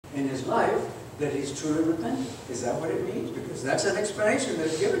in his life that he's truly repentant. Is that what it means? Because that's an explanation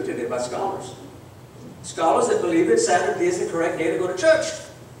that's given today by scholars. Scholars that believe that Saturday is the correct day to go to church.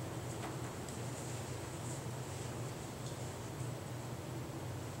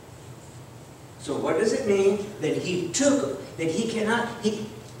 So what does it mean that he took, that he cannot,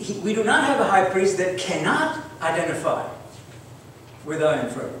 we do not have a high priest that cannot identify with our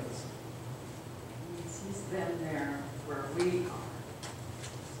infirmities. He's been there where we are.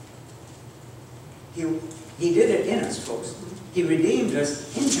 He did it in us, folks. He redeemed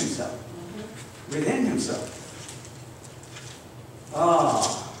us in himself. Within himself.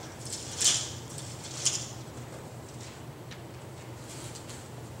 Ah.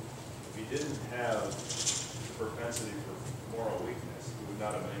 If he didn't have the propensity for moral weakness, he would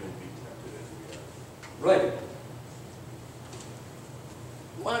not have been able to be tempted as we are. Right.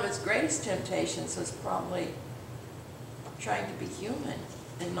 One of his greatest temptations was probably trying to be human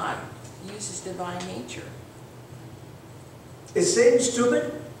and not use his divine nature. Is Satan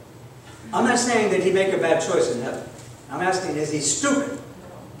stupid? I'm not saying that he make a bad choice in heaven. I'm asking, is he stupid?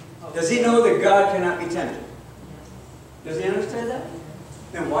 Does he know that God cannot be tempted? Does he understand that?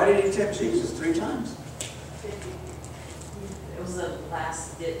 Then why did he tempt Jesus 3 times? It was a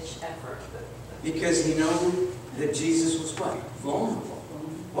last-ditch effort. Because he knew that Jesus was what? Vulnerable.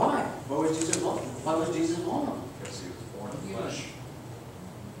 Why? Why was Jesus vulnerable? Why was Jesus vulnerable? Because he was born in flesh.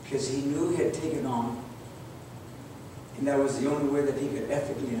 Because he knew he had taken on, and that was the only way that he could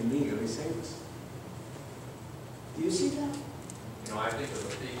ethically and legally save us. Do you see that? You know, I think of the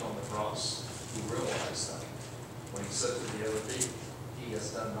thief on the cross who realized that when he said to the other thief, he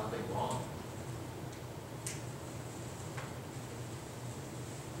has done nothing wrong.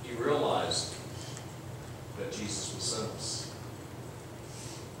 He realized that Jesus was sinless.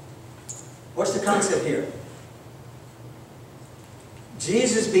 What's the concept here?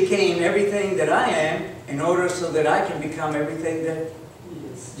 Jesus became everything that I am in order so that I can become everything that he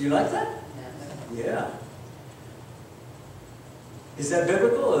is. Do you like that? Yeah. Is that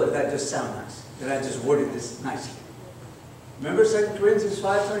biblical, or did that just sound nice? Did I just worded this nicely? Remember 2 Corinthians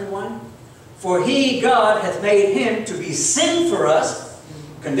 5:31? For he, God, hath made him to be sin for us,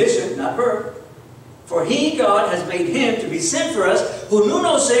 condition, not verb. For he, God, has made him to be sin for us, who knew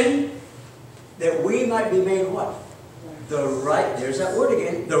no sin, that we might be made what? The right, there's that word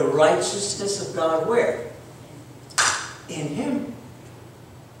again, the righteousness of God where? In him.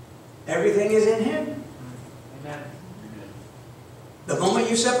 Everything is in him. Amen. The moment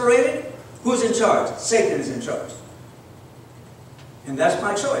you separate it, who's in charge? Satan is in charge. And that's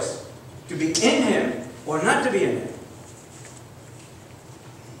my choice. To be in him or not to be in him.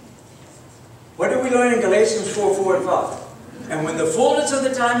 What did we learn in Galatians 4:4 and 5? And when the fullness of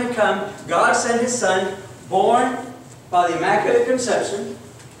the time had come, God sent his Son, born by the Immaculate Conception.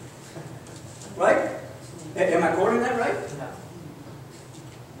 Right? Am I quoting that right?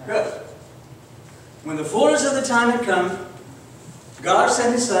 Good. When the fullness of the time had come, God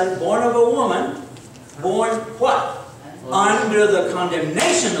sent his Son, born of a woman, born what? Under the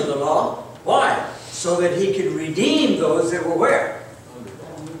condemnation of the law. Why? So that he could redeem those that were where?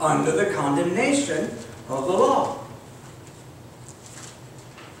 Under the condemnation of the law.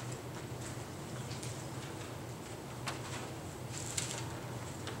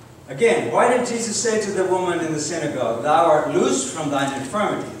 Again, why did Jesus say to the woman in the synagogue, thou art loosed from thine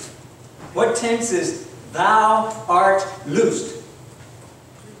infirmity? What tense is thou art loosed?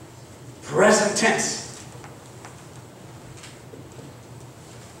 Present tense.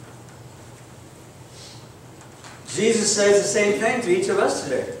 Jesus says the same thing to each of us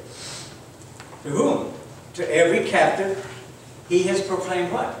today. To whom? To every captive he has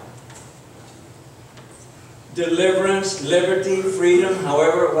proclaimed what? Deliverance, liberty, freedom,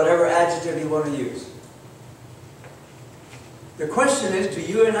 however, whatever adjective you want to use. The question is, do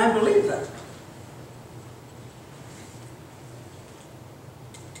you and I believe that?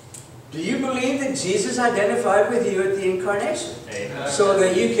 Do you believe that Jesus identified with you at the incarnation? Amen. So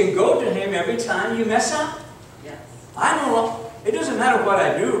that you can go to him every time you mess up? Yes. I know it doesn't matter what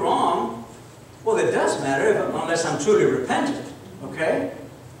I do wrong. Well, it does matter unless I'm truly repentant. Okay?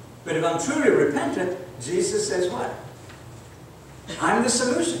 But if I'm truly repentant, Jesus says what? I'm the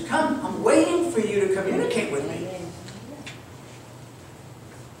solution. Come, I'm waiting for you to communicate with me.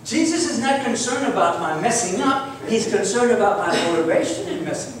 Jesus is not concerned about my messing up. He's concerned about my motivation in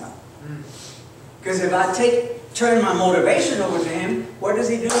messing up. Because if I turn my motivation over to him, what does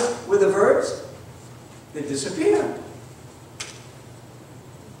he do with the verbs? They disappear.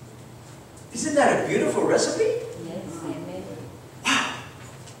 Isn't that a beautiful recipe? Yes. Amen. Wow.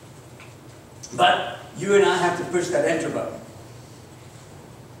 But you and I have to push that enter button.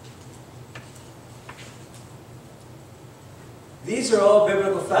 These are all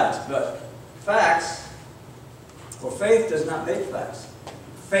biblical facts, but facts, or faith does not make facts.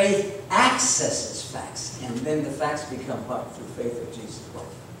 Faith accesses facts, and then the facts become what? Through faith of Jesus.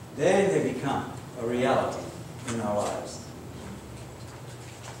 Then they become a reality in our lives.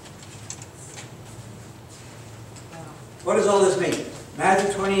 What does all this mean?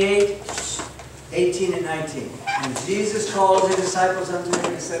 Matthew 28, 18 and 19. And Jesus called his disciples unto him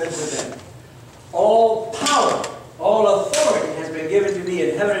and said unto them, all power, all authority has been given to me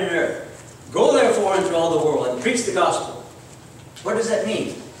in heaven and earth. Go therefore into all the world and preach the gospel. What does that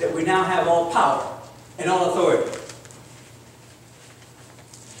mean? That we now have all power and all authority.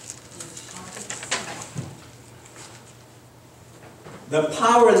 The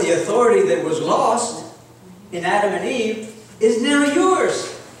power and the authority that was lost in Adam and Eve is now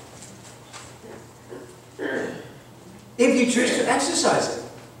yours. If you choose to exercise it.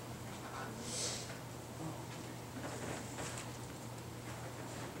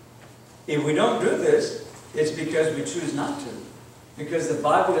 If we don't do this, it's because we choose not to. Because the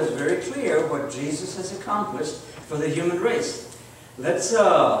Bible is very clear what Jesus has accomplished for the human race. Let's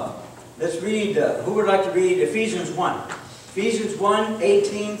read, who would like to read Ephesians 1? Ephesians 1,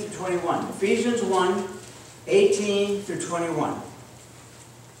 18 through 21. Ephesians 1, 18 through 21.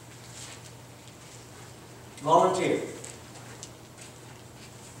 Volunteer.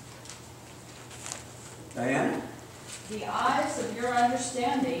 Diana? The eyes of your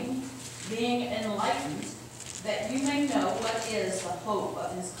understanding being enlightened, that you may know what is the hope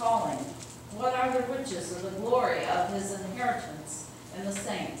of his calling, what are the riches of the glory of his inheritance in the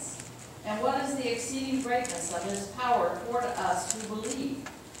saints, and what is the exceeding greatness of his power toward us who believe,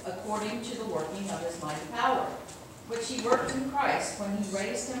 according to the working of his mighty power, which he worked in Christ when he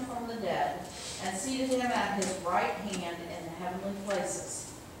raised him from the dead and seated him at his right hand in the heavenly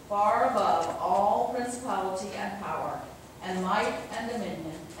places, far above all principality and power, and might and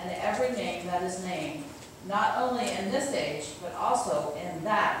dominion, and every name that is named, not only in this age, but also in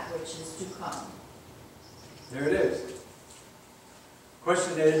that which is to come. There it is.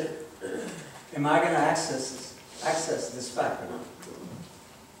 Question is, am I going to access this fact or not?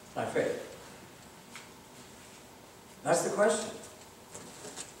 By faith. That's the question.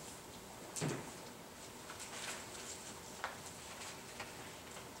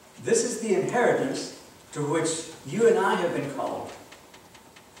 This is the inheritance to which you and I have been called.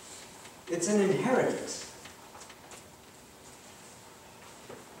 It's an inheritance.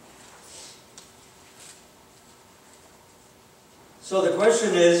 So the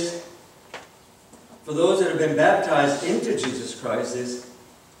question is, for those that have been baptized into Jesus Christ, is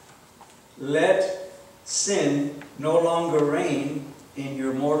let sin no longer reign in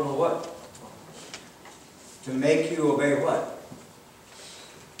your mortal what? To make you obey what?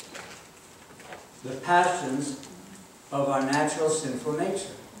 The passions of our natural sinful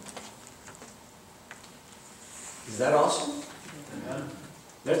nature. Is that awesome? Amen.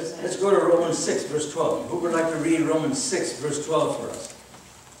 Let's go to Romans 6, verse 12. Who would like to read Romans 6, verse 12 for us?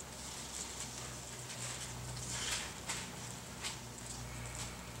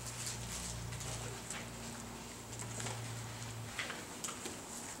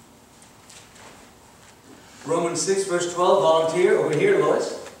 Romans 6, verse 12, volunteer. Over here,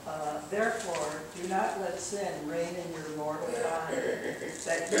 Lois. Therefore, do not let sin reign in your mortal body,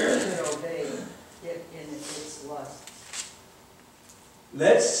 that you should obey it in its lust.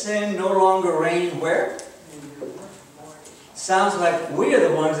 Let sin no longer reign where? Sounds like we are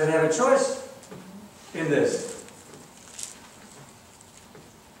the ones that have a choice in this.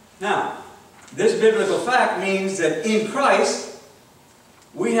 Now, this biblical fact means that in Christ,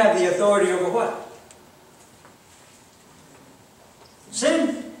 we have the authority over what?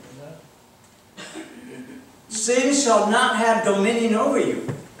 Sin. Sin shall not have dominion over you.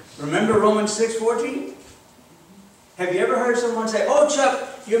 Remember Romans 6:14? Have you ever heard someone say, oh Chuck,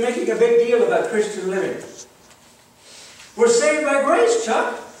 you're making a big deal about Christian living. We're saved by grace,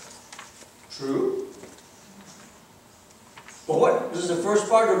 Chuck. True. But what does the first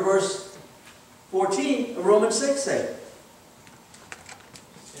part of verse 14 of Romans 6 say?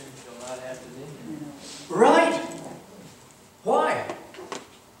 Sin shall not have dominion. Right. Why?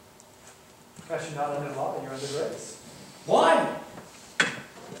 Because you're not under law, you're under grace. Why?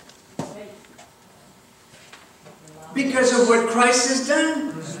 Because of what Christ has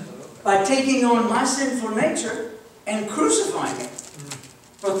done. By taking on my sinful nature and crucifying it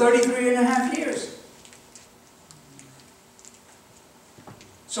for 33 and a half years.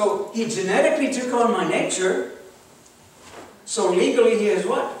 So he genetically took on my nature. So legally he has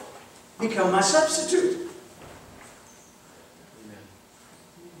what? Become my substitute.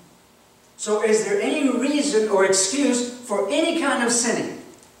 So is there any reason or excuse for any kind of sinning?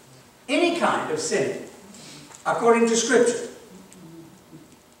 Any kind of sinning, according to Scripture?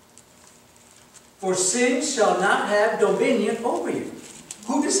 For sin shall not have dominion over you.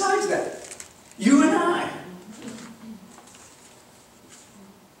 Who decides that? You and I.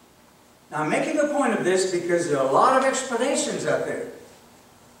 Now I'm making a point of this because there are a lot of explanations out there.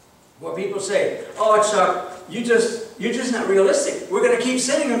 What people say, oh Chuck, you're just not realistic. We're going to keep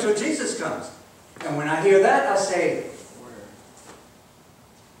sinning until Jesus comes. And when I hear that, I say,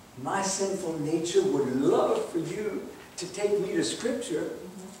 my sinful nature would love for you to take me to Scripture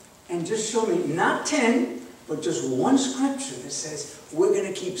and just show me not 10, but just one Scripture that says we're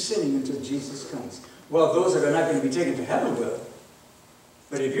going to keep sinning until Jesus comes. Well, those that are not going to be taken to heaven will.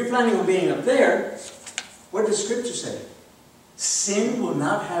 But if you're planning on being up there, what does Scripture say? Sin will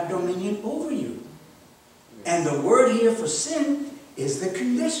not have dominion over you. And the word here for sin is the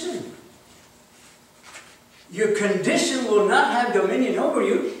condition. Your condition will not have dominion over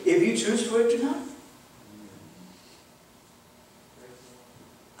you if you choose for it to not.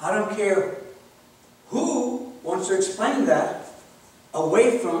 I don't care who wants to explain that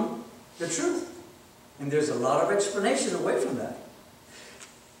away from the truth. And there's a lot of explanation away from that.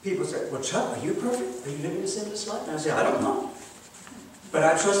 People say, well, Chuck, are you perfect? Are you living a sinless life? And I say, I don't know. But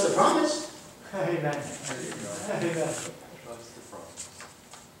I trust the promise. Amen. There you go. Amen. Trust the promise.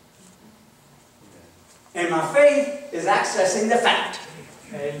 And my faith is accessing the fact.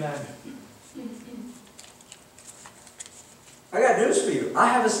 Amen. I got news for you. I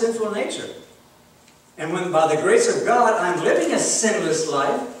have a sinful nature. And when by the grace of God I'm living a sinless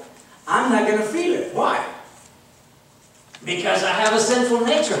life, I'm not going to feel it. Why? Because I have a sinful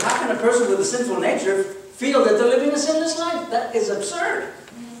nature. How can a person with a sinful nature feel that they're living a sinless life? That is absurd.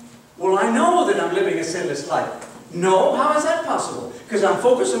 Well, I know that I'm living a sinless life. No, how is that possible? Because I'm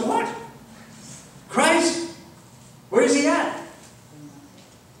focused on what? Christ. Where is he at?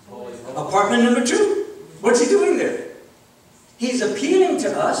 Apartment number 2. What's he doing there? He's appealing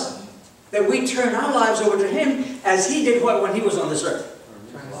to us that we turn our lives over to him as he did what when he was on this earth.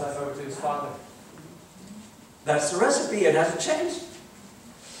 Turn his life over to his Father. That's the recipe. It hasn't changed.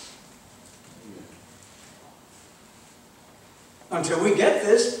 Until we get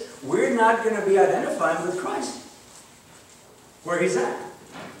this, we're not going to be identifying with Christ where he's at,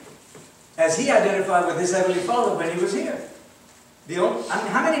 as he identified with his heavenly Father when he was here.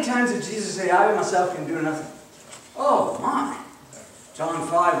 How many times did Jesus say, I myself can do nothing? Oh, my. John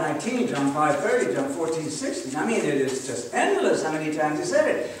 5:19, John 5:30, John 14:16. I mean, it is just endless how many times he said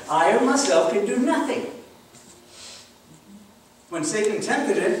it. I of myself can do nothing. When Satan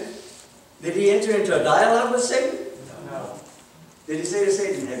tempted him, did he enter into a dialogue with Satan? No. Did he say to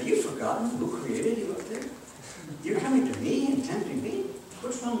Satan, have you forgotten who created you up there? You're coming to me and tempting me?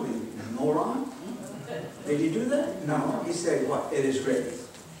 What's wrong with you, moron? Did he do that? No. He said, what? It is written.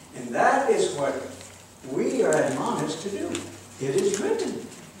 And that is what we are admonished to do. It is written.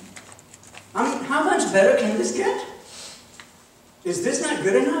 I mean, how much better can this get? Is this not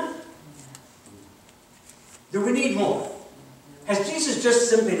good enough? Do we need more? Has Jesus just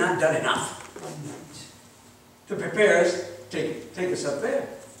simply not done enough to prepare us, take us up there?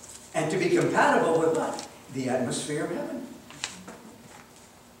 And to be compatible with what? The atmosphere of heaven.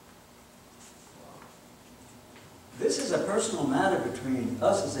 This is a personal matter between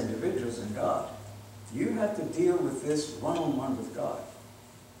us as individuals and God. You have to deal with this one-on-one with God.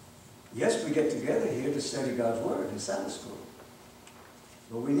 Yes, we get together here to study God's Word in Sabbath school.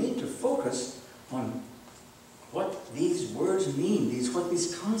 But we need to focus on what these words mean, what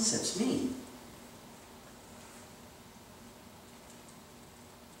these concepts mean.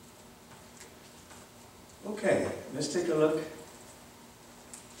 Okay, let's take a look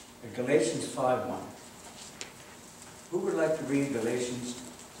at Galatians 5:1. Who would like to read Galatians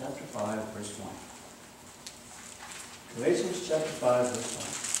chapter 5, verse 1? Galatians chapter 5, verse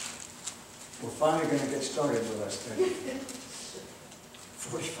 1. We're finally going to get started with our study.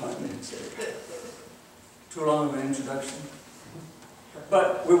 45 minutes there. Too long of an introduction.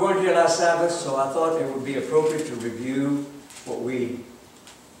 But we weren't here last Sabbath, so I thought it would be appropriate to review what we...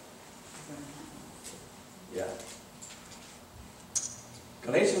 Yeah.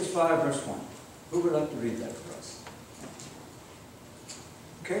 Galatians 5, verse 1. Who would like to read that for us?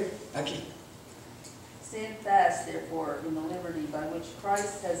 Okay, Becky. Stand fast, therefore, in the liberty by which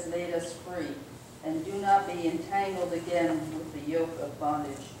Christ has made us free, and do not be entangled again with the yoke of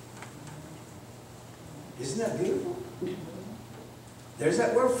bondage. Isn't that beautiful? There's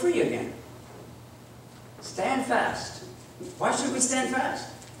that word free again. Stand fast. Why should we stand fast?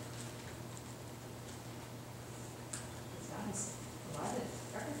 God has provided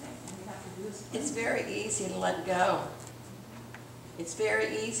everything, and we have to It's very easy to let go. It's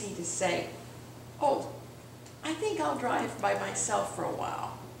very easy to say, oh, I think I'll drive by myself for a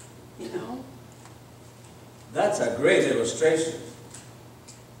while, you know? That's a great illustration.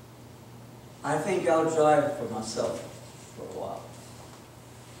 I think I'll drive for myself for a while.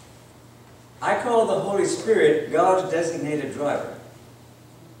 I call the Holy Spirit God's designated driver,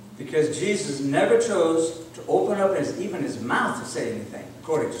 because Jesus never chose to open up even his mouth to say anything,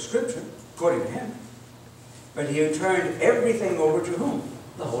 according to Scripture, according to him. But he turned everything over to whom?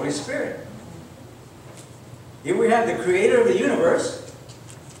 The Holy Spirit. Here we have the creator of the universe.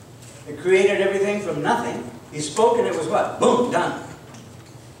 He created everything from nothing. He spoke and it was what? Boom, done.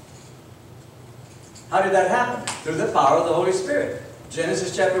 How did that happen? Through the power of the Holy Spirit.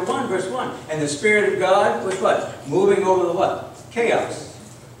 Genesis chapter 1, verse 1. And the Spirit of God was what? Moving over the what? Chaos.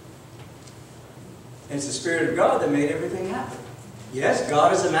 And it's the Spirit of God that made everything happen. Yes,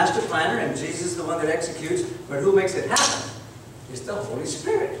 God is the master planner and Jesus is the one that executes, but who makes it happen? It's the Holy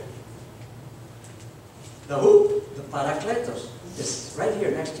Spirit. The who? The Parakletos. It's right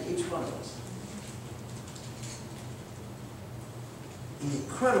here next to each one of us. An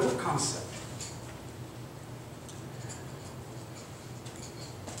incredible concept.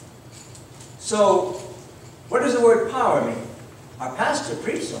 So, what does the word power mean? Our pastor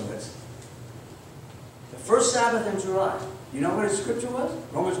preached on this. The first Sabbath in July. You know what his scripture was?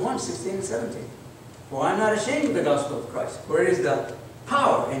 Romans 1, 16 and 17. For I'm not ashamed of the gospel of Christ, for it is the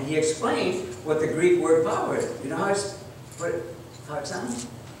power. And he explained what the Greek word power is. You know how it sounds?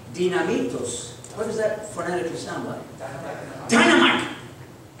 Dynamitos. What does that phonetically sound like? Dynamite!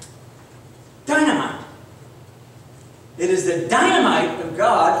 Dynamite! It is the dynamite of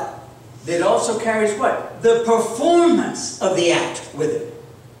God that also carries what? The performance of the act with it.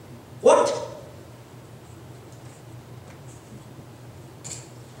 What?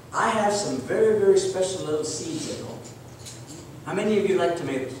 I have some very, very special little seeds at home. How many of you like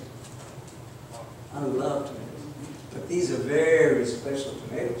tomatoes? I love tomatoes. But these are very special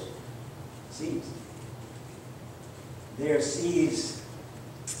tomatoes. Seeds. They are seeds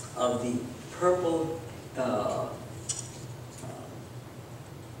of the purple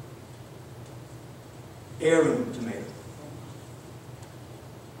heirloom tomato.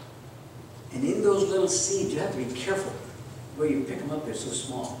 And in those little seeds, you have to be careful where you pick them up, they're so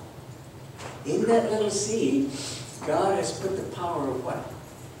small. In that little seed, God has put the power of what?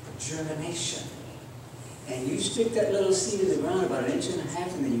 Germination. And you stick that little seed in the ground about 1.5 inches,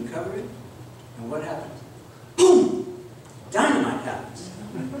 and then you cover it, and what happens? Boom! Dynamite happens.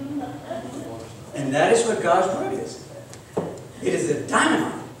 And that is what God's word is. It is the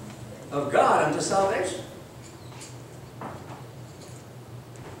dynamite of God unto salvation.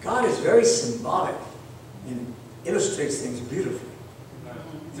 God is very symbolic and illustrates things beautifully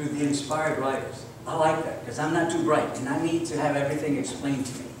through the inspired writers. I like that because I'm not too bright and I need to have everything explained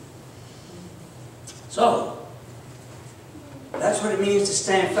to me. So, that's what it means to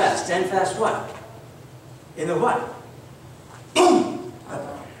stand fast. Stand fast what? In the what? Boom!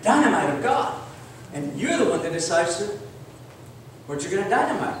 Dynamite of God. And you're the one that decides what you're going to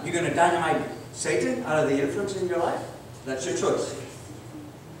dynamite. You're going to dynamite Satan out of the influence in your life? That's your choice.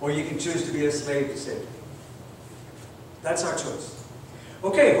 Or you can choose to be a slave to Satan. That's our choice.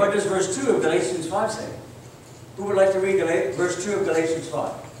 Okay, what does verse 2 of Galatians 5 say? Who would like to read verse 2 of Galatians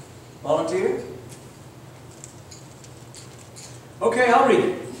 5? Volunteer? Okay, I'll read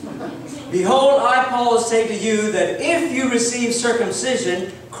it. Behold, I, Paul, say to you that if you receive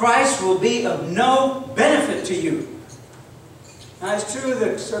circumcision, Christ will be of no benefit to you. Now, it's true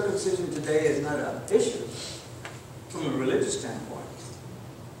that circumcision today is not an issue from a religious standpoint.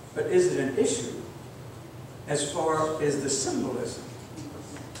 But is it an issue as far as the symbolism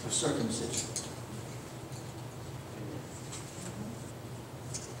of circumcision?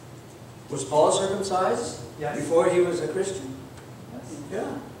 Was Paul circumcised before he was a Christian?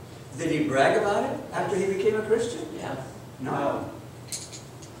 Yeah. Did he brag about it after he became a Christian? Yeah. No.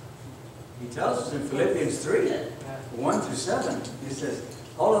 He tells us in Philippians 3, 1 through 7, he says,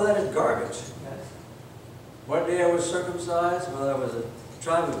 all of that is garbage. What day I was circumcised? Well, I was a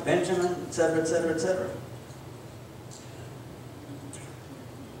tribe of Benjamin, etc., etc., etc.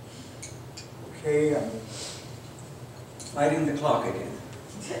 Okay, I'm fighting the clock again.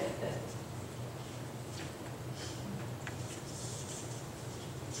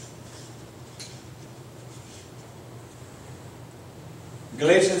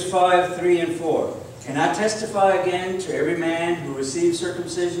 Galatians 5, 3 and 4. And I testify again to every man who receives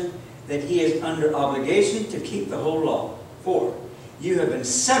circumcision that he is under obligation to keep the whole law. 4. You have been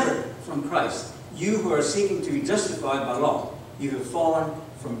severed from Christ. You who are seeking to be justified by law. You have fallen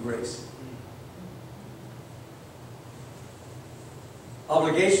from grace.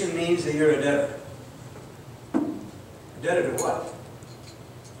 Obligation means that you're a debtor. A debtor to what?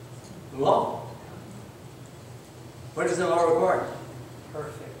 The law. What does the law require?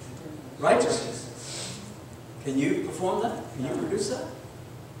 Perfect. Righteousness. Can you perform that? Can you produce that?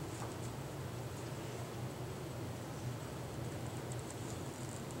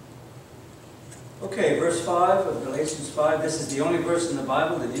 Okay, verse 5 of Galatians 5. This is the only verse in the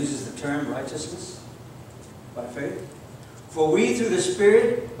Bible that uses the term righteousness by faith. For we through the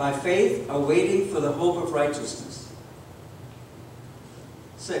Spirit, by faith, are waiting for the hope of righteousness.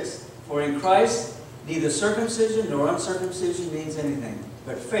 6. For in Christ, neither circumcision nor uncircumcision means anything,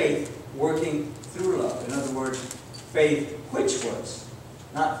 but faith working through love. In other words, faith which works.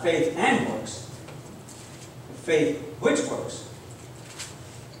 Not faith and works, but faith which works.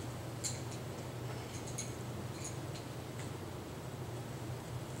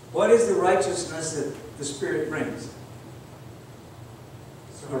 What is the righteousness that the Spirit brings?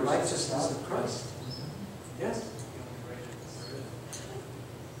 The righteousness of Christ. Yes?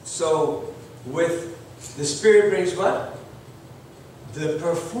 So, with the Spirit brings what? The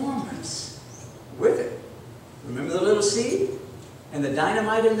performance with it. Remember the little seed? And the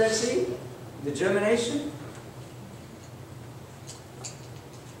dynamite in that seed? The germination?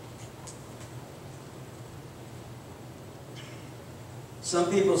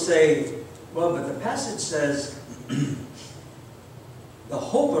 Some people say, well, but the passage says the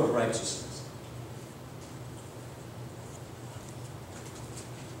hope of righteousness.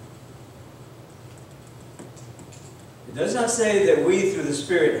 It does not say that we through the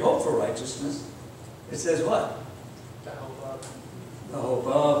Spirit hope for righteousness. It says what? The hope of. The hope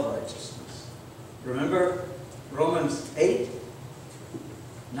of righteousness. Remember Romans 8,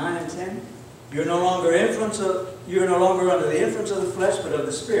 9 and 10? You're no longer under the influence of the flesh, but of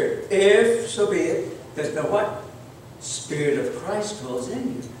the Spirit. If, so be it, that the what? Spirit of Christ dwells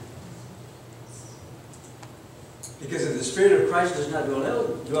in you. Because if the Spirit of Christ does not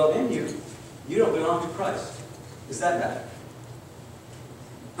dwell in you, you don't belong to Christ. Is that bad?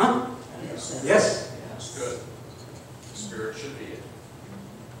 Huh? Yes? That's good. The Spirit should be it.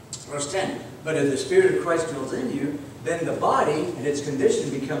 Verse 10. But if the Spirit of Christ dwells in you, then the body and its condition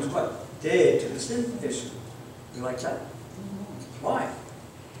becomes what? Dead to the sin condition. You like that? Why?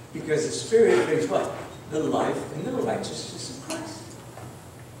 Because the Spirit brings what? The life and the righteousness of Christ.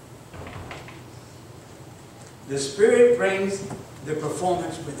 The Spirit brings the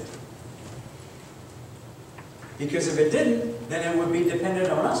performance with it. Because if it didn't, then it would be dependent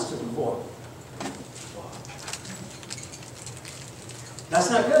on us to perform. That's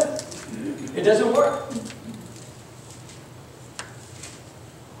not good. It doesn't work.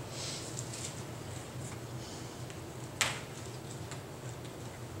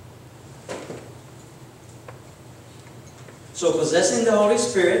 So possessing the Holy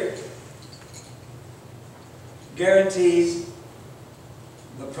Spirit guarantees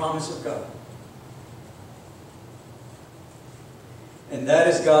the promise of God. And that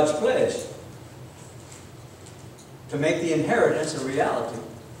is God's pledge to make the inheritance a reality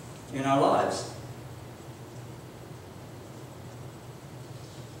in our lives.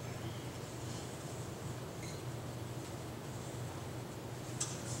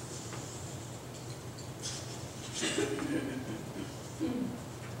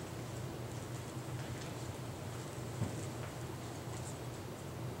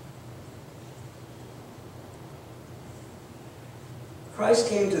 Christ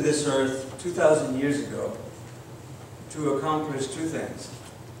came to this earth 2,000 years ago to accomplish two things.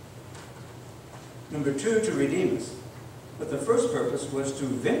 Number two, to redeem us. But the first purpose was to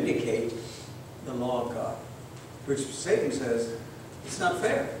vindicate the law of God, which Satan says, it's not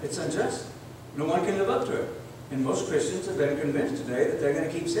fair, it's unjust. No one can live up to it. And most Christians have been convinced today that they're going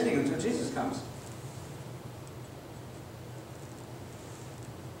to keep sinning until Jesus comes.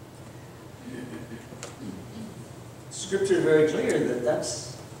 Scripture is very clear that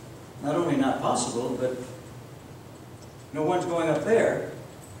that's not only not possible, but no one's going up there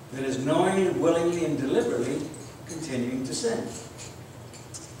that is knowingly, willingly, and deliberately continuing to sin.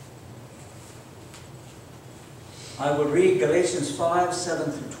 I will read Galatians 5,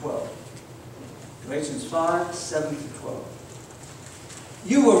 7 through 12. Galatians 5, 7 through 12.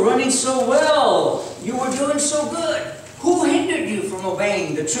 You were running so well. You were doing so good. Who hindered you from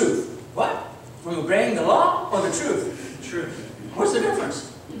obeying the truth? What? From obeying the law or the truth? Truth. What's the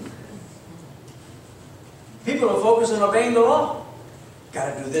difference? People are focused on obeying the law.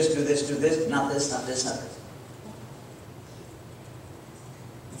 Got to do this, do this, do this, not this, not this, not this.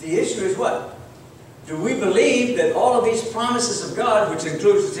 The issue is what? Do we believe that all of these promises of God, which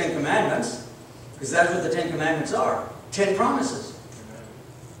includes the 10 Commandments, because that's what the 10 Commandments are, 10 promises.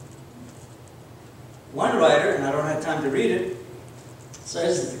 One writer, and I don't have time to read it,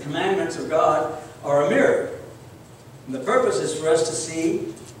 says that the commandments of God are a mirror. And the purpose is for us to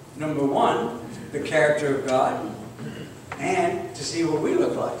see, number one, the character of God, and to see what we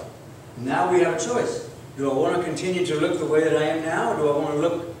look like. Now we have a choice. Do I want to continue to look the way that I am now, or do I want to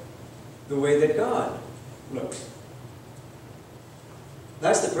look the way that God looks?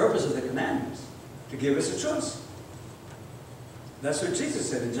 That's the purpose of the commandments, to give us a choice. That's what Jesus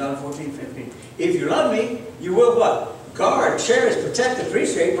said in John 14:15. If you love me, you will what? Guard, cherish, protect,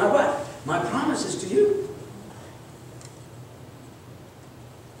 appreciate my what? My promises to you.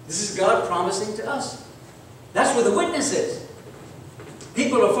 This is God promising to us. That's where the witness is.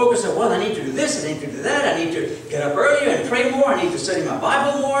 People are focused on, well, I need to do this, I need to do that, I need to get up earlier and pray more, I need to study my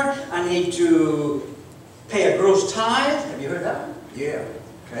Bible more, I need to pay a gross tithe. Have you heard that one? Yeah.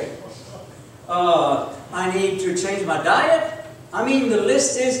 Okay. I need to change my diet. I mean, the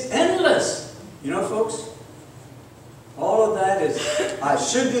list is endless. You know, folks? All of that is, I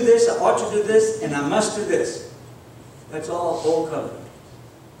should do this, I ought to do this, and I must do this. That's all Old Covenant.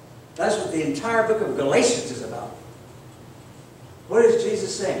 That's what the entire book of Galatians is about. What is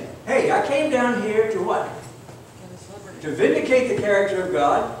Jesus saying? Hey, I came down here to what? To vindicate the character of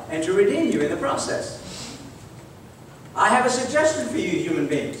God and to redeem you in the process. I have a suggestion for you, human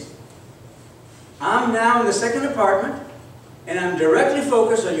beings. I'm now in the second apartment, and I'm directly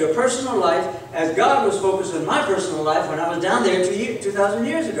focused on your personal life as God was focused on my personal life when I was down there 2,000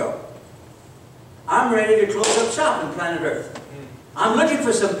 years ago. I'm ready to close up shop on planet Earth. I'm looking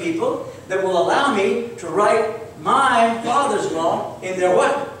for some people that will allow me to write my Father's law in their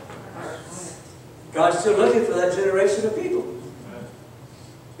what? God's still looking for that generation of people.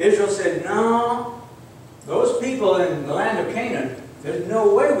 Israel said, no, those people in the land of Canaan, there's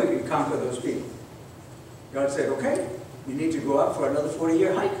no way we can conquer those people. God said, okay, you need to go out for another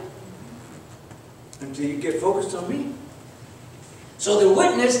 40-year hike until you get focused on me. So the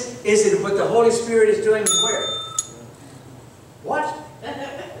witness is in what the Holy Spirit is doing where? What?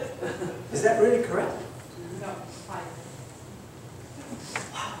 Is that really correct? No, fine.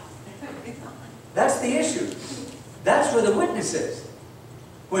 That's the issue. That's where the witness is.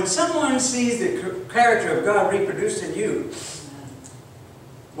 When someone sees the character of God reproduced in you,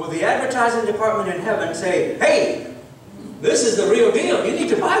 will the advertising department in heaven say, hey, this is the real deal. You need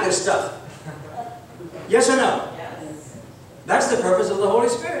to buy this stuff. Yes or no? Yes. That's the purpose of the Holy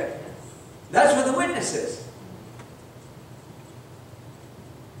Spirit. That's where the witness is.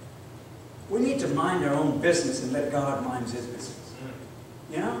 We need to mind our own business and let God mind His business.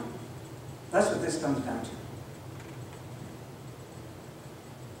 You know? That's what this comes down to.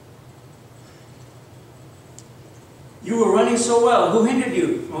 You were running so well. Who hindered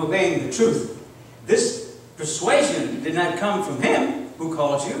you from obeying the truth? This persuasion did not come from Him who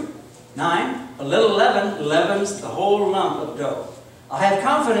called you. 9. A little leaven leavens the whole lump of dough. I have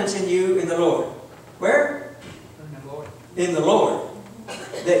confidence in you in the Lord. Where? In the Lord. In the Lord.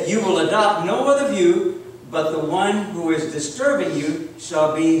 That you will adopt no other view, but the one who is disturbing you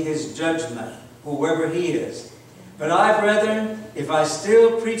shall be his judgment, whoever he is. But I, brethren, if I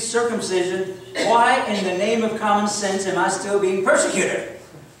still preach circumcision, why in the name of common sense am I still being persecuted?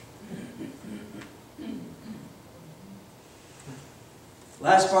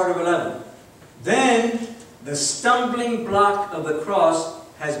 Last part of 11. Then the stumbling block of the cross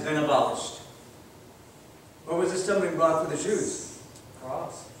has been abolished. What was the stumbling block for the Jews?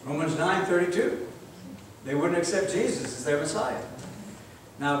 Cross. Romans 9:32. They wouldn't accept Jesus as their Messiah.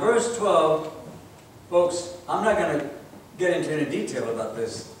 Now verse 12, folks, I'm not going to get into any detail about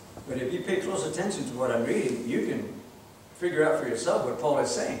this, but if you pay close attention to what I'm reading, you can figure out for yourself what Paul is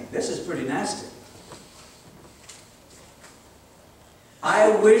saying. This is pretty nasty. I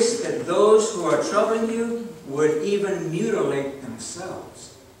wish that those who are troubling you would even mutilate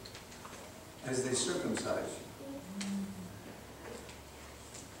themselves as they circumcise you.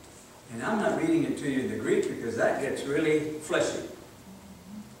 And I'm not reading it to you in the Greek because that gets really fleshy.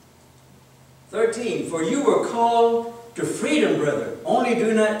 13, for you were called to freedom, brethren. Only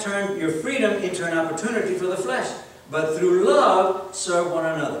do not turn your freedom into an opportunity for the flesh, but through love serve one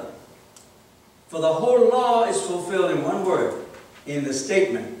another. For the whole law is fulfilled in one word, in the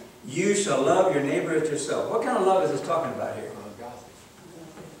statement, you shall love your neighbor as yourself. What kind of love is this talking about here?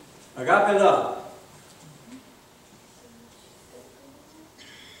 Agape love.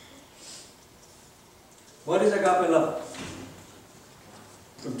 What is agape love?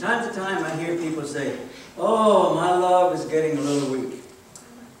 From time to time I hear people say, oh, my love is getting a little weak.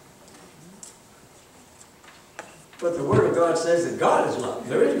 But the Word of God says that God is love.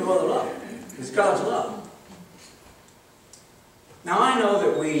 There is no other love. It's God's love. Now I know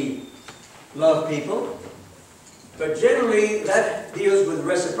that we love people, but generally that deals with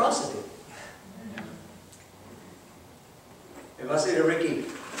reciprocity. If I say to Ricky,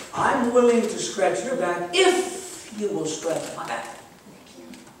 I'm willing to scratch your back if you will scratch my back.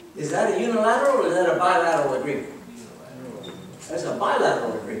 Is that a unilateral or is that a bilateral agreement? That's a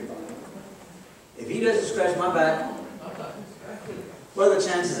bilateral agreement. If he doesn't scratch my back, what are the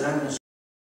chances that I'm going to